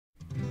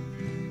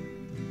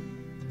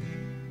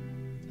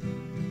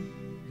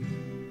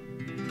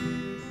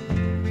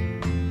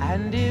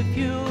And if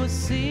you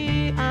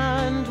see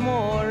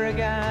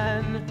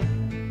Andmoreagain,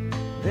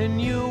 then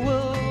you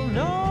will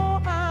know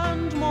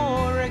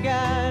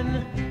Andmoreagain,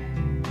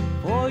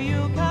 for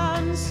you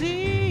can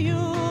see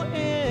you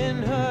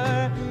in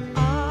her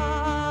eyes.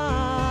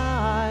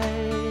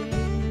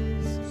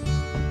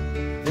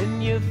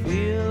 Then you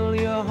feel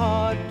your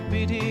heart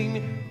beating,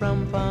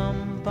 rum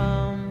pum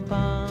pum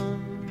pum.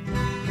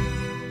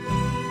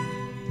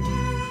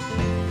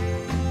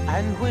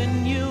 And when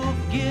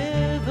you've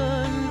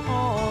given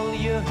all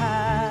you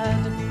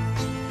had,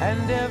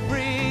 and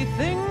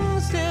everything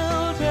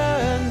still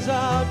turns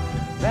out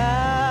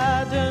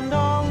bad, and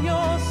all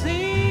your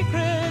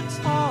secrets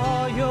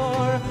are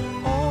your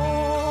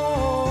own,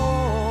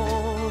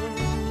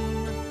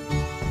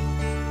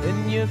 then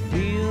you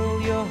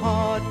feel your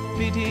heart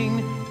beating,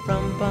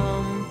 rum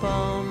pum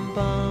pum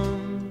pum.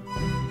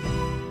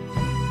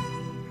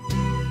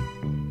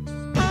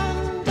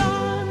 And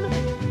I'm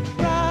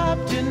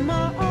wrapped in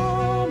my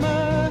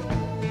armor,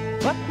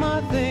 but my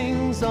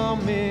things are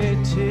material.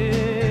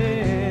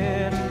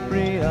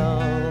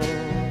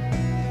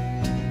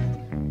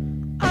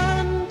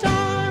 And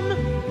I'm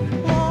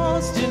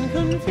lost in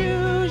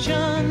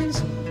confusions,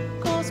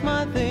 'cause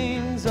my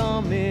things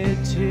are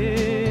material.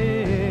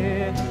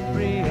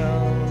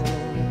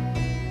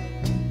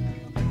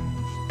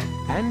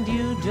 And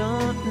you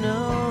don't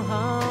know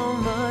how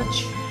much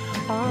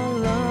I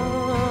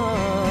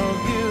love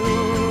you.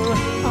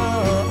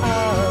 Oh,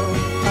 oh,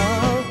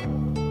 oh.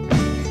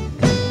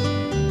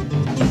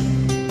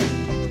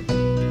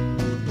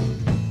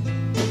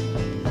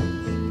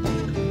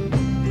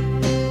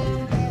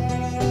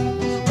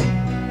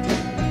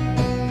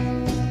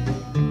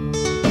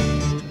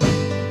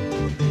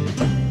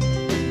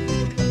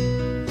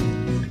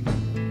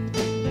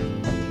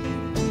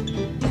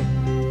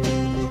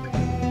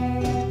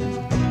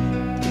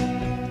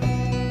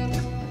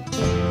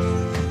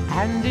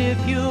 And if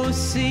you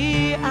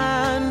see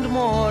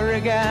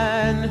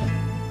Andmoreagain,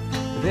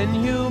 then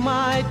you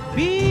might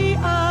be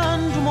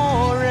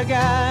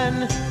Andmoreagain,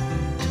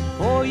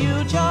 for you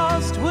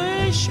just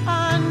wish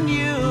and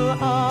you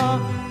are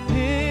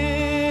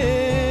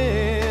here.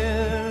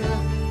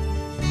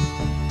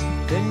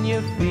 Then you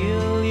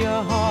feel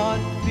your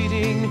heart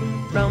beating,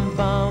 rum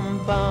bum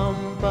bum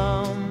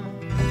bum.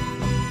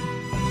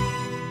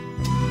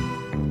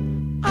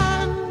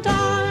 And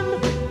I'm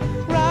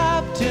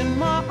wrapped in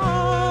my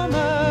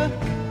armor,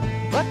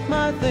 but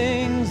my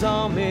things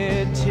are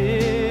material.